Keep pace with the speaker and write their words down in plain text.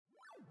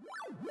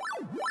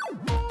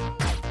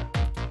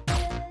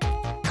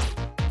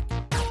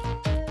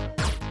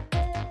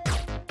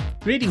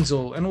Greetings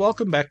all and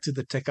welcome back to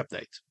the Tech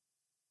Update.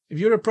 If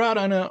you're a proud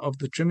owner of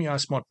the Trimui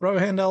Smart Pro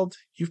handheld,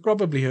 you've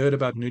probably heard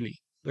about Knulli,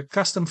 the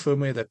custom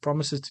firmware that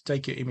promises to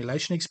take your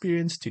emulation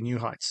experience to new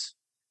heights.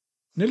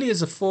 Knulli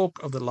is a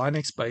fork of the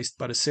Linux-based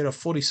Batocera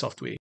 40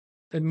 software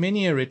that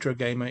many a retro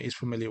gamer is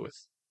familiar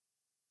with.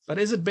 But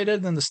is it better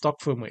than the stock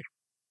firmware?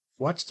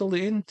 Watch till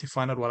the end to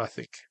find out what I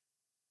think.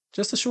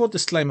 Just a short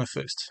disclaimer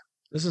first.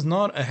 This is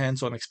not a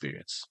hands-on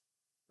experience.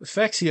 The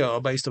facts here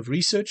are based on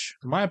research,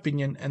 my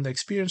opinion, and the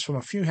experience from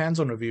a few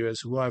hands-on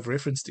reviewers who I've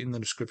referenced in the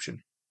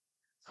description.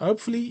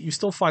 Hopefully, you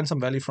still find some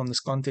value from this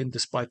content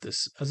despite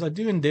this, as I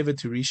do endeavor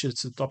to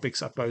research the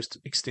topics I post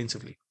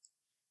extensively.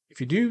 If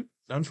you do,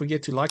 don't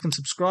forget to like and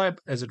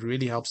subscribe, as it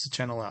really helps the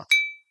channel out.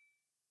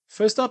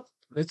 First up,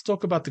 let's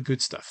talk about the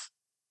good stuff.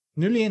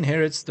 Knulli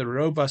inherits the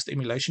robust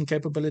emulation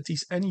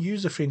capabilities and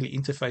user-friendly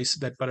interface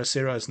that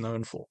Batocera is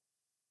known for.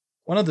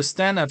 One of the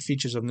standout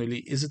features of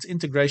Knulli is its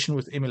integration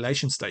with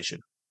Emulation Station,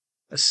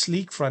 a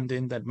sleek front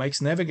end that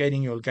makes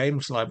navigating your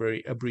games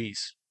library a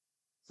breeze.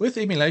 With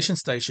Emulation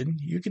Station,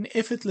 you can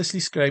effortlessly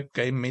scrape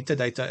game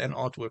metadata and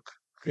artwork,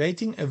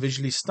 creating a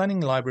visually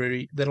stunning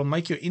library that'll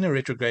make your inner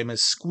retro gamers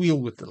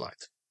squeal with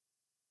delight.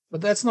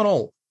 But that's not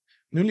all.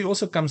 Knulli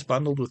also comes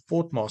bundled with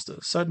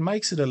PortMaster, so it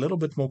makes it a little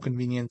bit more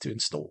convenient to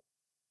install.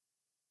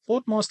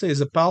 PortMaster is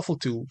a powerful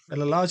tool that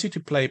allows you to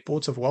play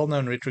ports of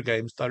well-known retro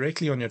games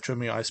directly on your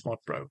Trimui Smart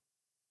Pro.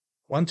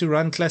 Want to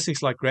run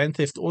classics like Grand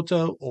Theft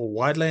Auto or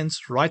Wildlands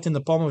right in the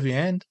palm of your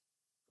hand?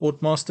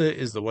 PortMaster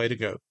is the way to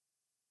go.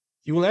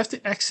 You will have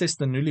to access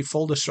the Knulli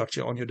folder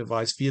structure on your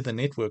device via the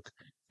network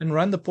and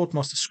run the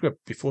PortMaster script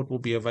before it will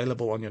be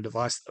available on your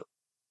device though.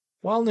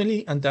 While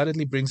Knulli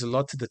undoubtedly brings a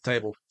lot to the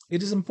table,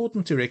 it is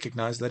important to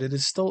recognize that it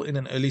is still in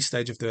an early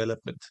stage of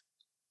development,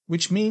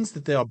 which means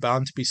that there are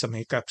bound to be some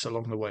hiccups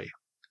along the way.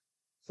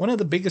 One of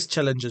the biggest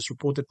challenges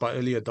reported by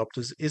early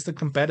adopters is the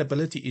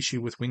compatibility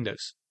issue with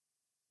Windows.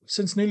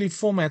 Since Knulli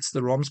formats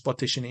the ROM's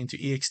partition into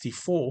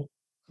ext4,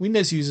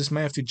 Windows users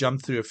may have to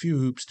jump through a few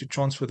hoops to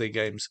transfer their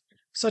games,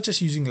 such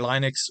as using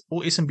Linux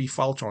or SMB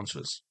file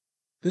transfers.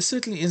 This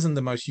certainly isn't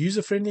the most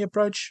user-friendly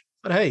approach,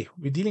 but hey,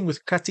 we're dealing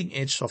with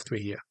cutting-edge software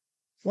here.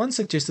 One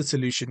suggested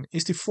solution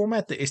is to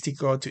format the SD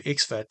card to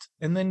exFAT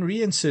and then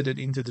reinsert it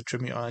into the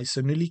Trimui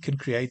so Knulli can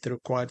create the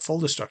required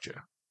folder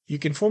structure. You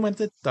can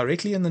format it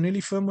directly in the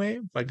Knulli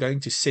firmware by going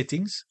to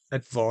Settings,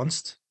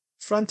 Advanced,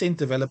 Front-End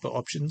Developer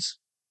Options,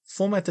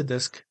 Format the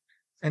disk,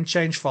 and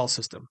change file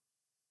system.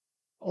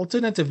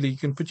 Alternatively, you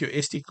can put your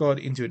SD card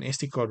into an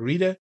SD card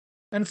reader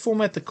and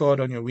format the card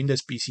on your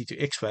Windows PC to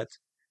exFAT,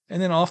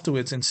 and then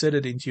afterwards insert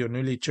it into your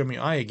Knulli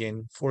Trimui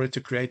again for it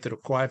to create the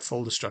required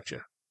folder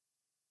structure.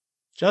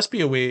 Just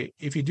be aware,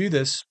 if you do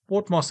this,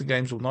 PortMaster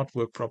games will not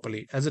work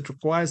properly as it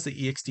requires the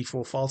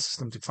ext4 file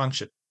system to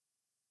function.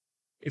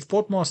 If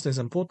PortMaster is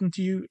important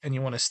to you and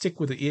you want to stick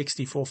with the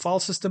ext4 file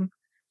system,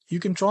 you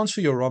can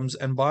transfer your ROMs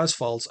and BIOS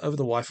files over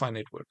the Wi-Fi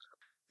network.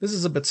 This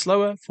is a bit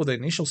slower for the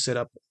initial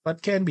setup,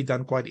 but can be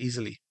done quite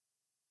easily.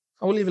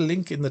 I will leave a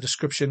link in the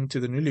description to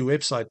the Knulli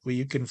website where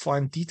you can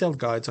find detailed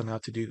guides on how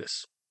to do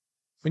this.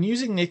 When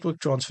using network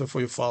transfer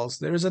for your files,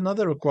 there is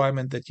another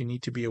requirement that you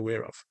need to be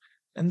aware of,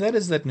 and that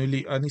is that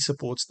Knulli only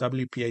supports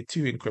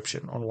WPA2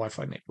 encryption on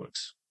Wi-Fi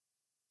networks.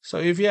 So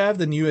if you have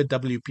the newer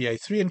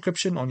WPA3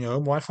 encryption on your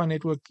home Wi-Fi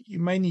network, you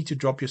may need to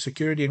drop your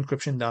security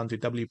encryption down to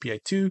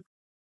WPA2,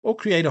 or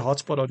create a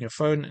hotspot on your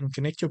phone and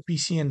connect your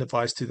PC and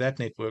device to that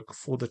network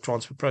for the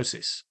transfer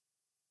process.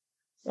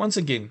 Once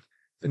again,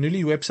 the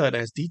Knulli website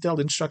has detailed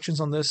instructions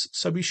on this,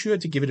 so be sure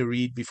to give it a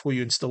read before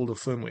you install the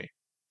firmware.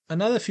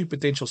 Another few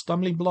potential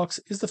stumbling blocks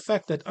is the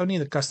fact that only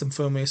the custom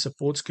firmware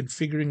supports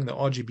configuring the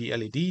RGB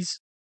LEDs,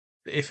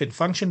 the FN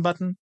function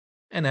button,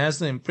 and has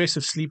the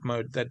impressive sleep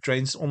mode that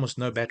drains almost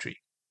no battery.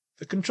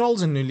 The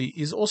controls in Knulli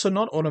is also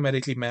not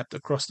automatically mapped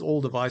across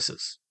all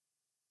devices.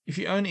 If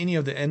you own any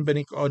of the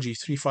Anbernic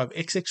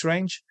RG35XX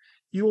range,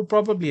 you will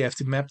probably have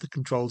to map the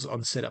controls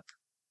on setup.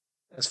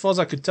 As far as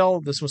I could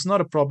tell, this was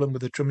not a problem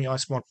with the Trimui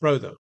Smart Pro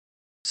though.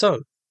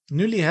 So,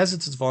 Knulli has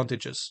its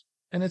advantages,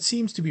 and it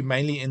seems to be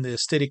mainly in the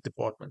aesthetic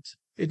department.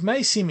 It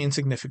may seem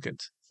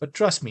insignificant, but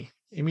trust me,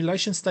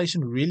 Emulation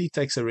Station really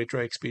takes a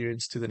retro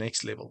experience to the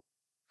next level.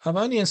 I've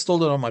only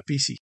installed it on my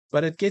PC,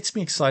 but it gets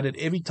me excited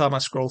every time I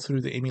scroll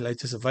through the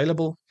emulators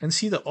available and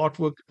see the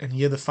artwork and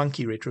hear the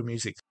funky retro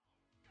music.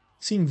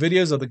 Seeing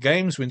videos of the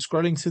games when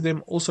scrolling through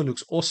them also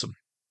looks awesome.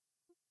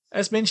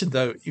 As mentioned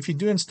though, if you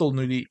do install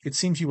Knulli, it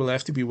seems you will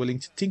have to be willing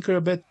to tinker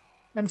a bit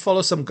and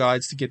follow some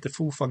guides to get the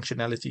full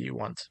functionality you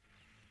want.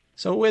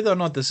 So whether or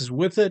not this is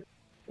worth it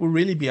will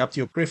really be up to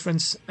your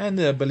preference and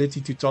the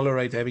ability to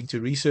tolerate having to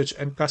research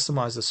and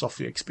customize the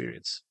software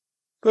experience.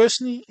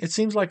 Personally, it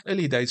seems like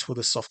early days for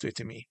this software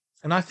to me,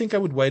 and I think I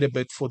would wait a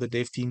bit for the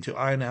dev team to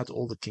iron out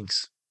all the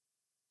kinks.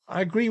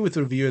 I agree with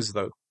reviewers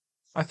though.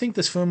 I think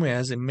this firmware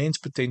has immense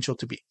potential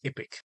to be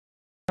epic.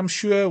 I'm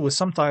sure with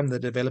some time the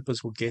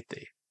developers will get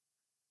there.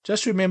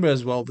 Just remember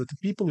as well that the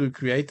people who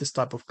create this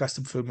type of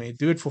custom firmware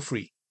do it for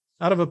free,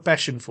 out of a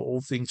passion for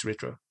all things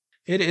retro.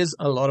 It is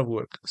a lot of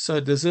work, so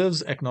it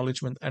deserves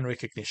acknowledgement and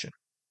recognition.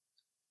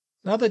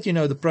 Now that you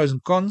know the pros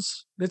and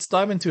cons, let's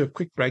dive into a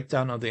quick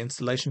breakdown of the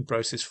installation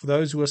process for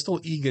those who are still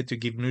eager to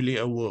give Knulli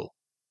a whirl.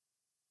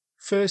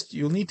 First,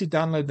 you'll need to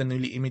download the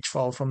Knulli image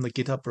file from the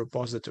GitHub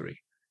repository.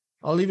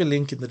 I'll leave a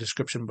link in the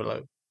description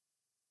below.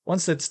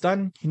 Once that's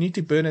done, you need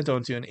to burn it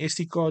onto an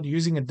SD card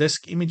using a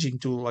disk imaging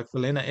tool like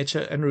Vladnerd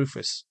Etcher and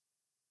Rufus.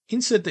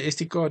 Insert the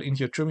SD card into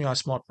your Trimui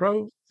Smart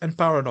Pro and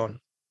power it on.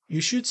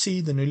 You should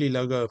see the Knulli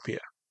logo appear.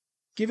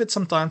 Give it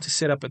some time to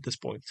set up at this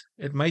point.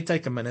 It may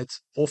take a minute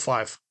or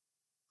 5.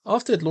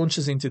 After it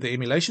launches into the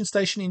Emulation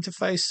Station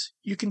interface,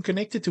 you can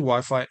connect it to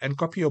Wi-Fi and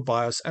copy your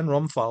BIOS and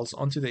ROM files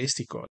onto the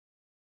SD card,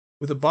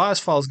 with the BIOS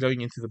files going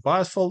into the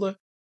BIOS folder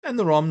and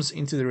the ROMs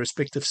into the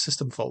respective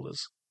system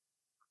folders.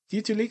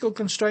 Due to legal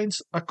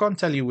constraints, I can't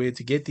tell you where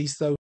to get these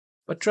though,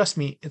 but trust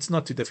me, it's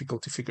not too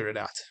difficult to figure it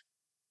out.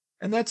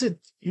 And that's it,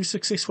 you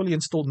successfully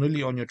installed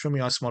Knulli on your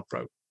Trimui Smart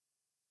Pro.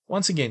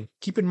 Once again,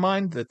 keep in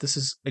mind that this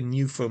is a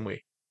new firmware.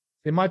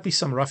 There might be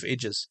some rough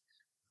edges.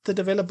 The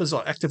developers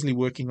are actively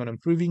working on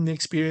improving the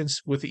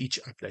experience with each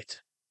update.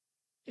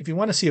 If you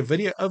want to see a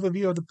video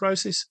overview of the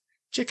process,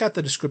 check out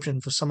the description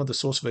for some of the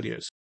source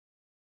videos.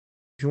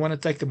 If you want to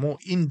take a more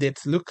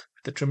in-depth look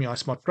at the Trimui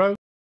Smart Pro,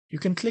 you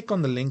can click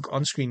on the link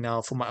on screen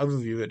now for my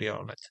overview video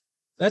on it.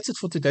 That's it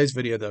for today's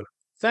video though.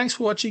 Thanks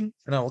for watching,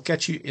 and I will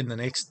catch you in the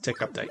next tech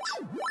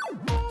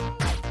update.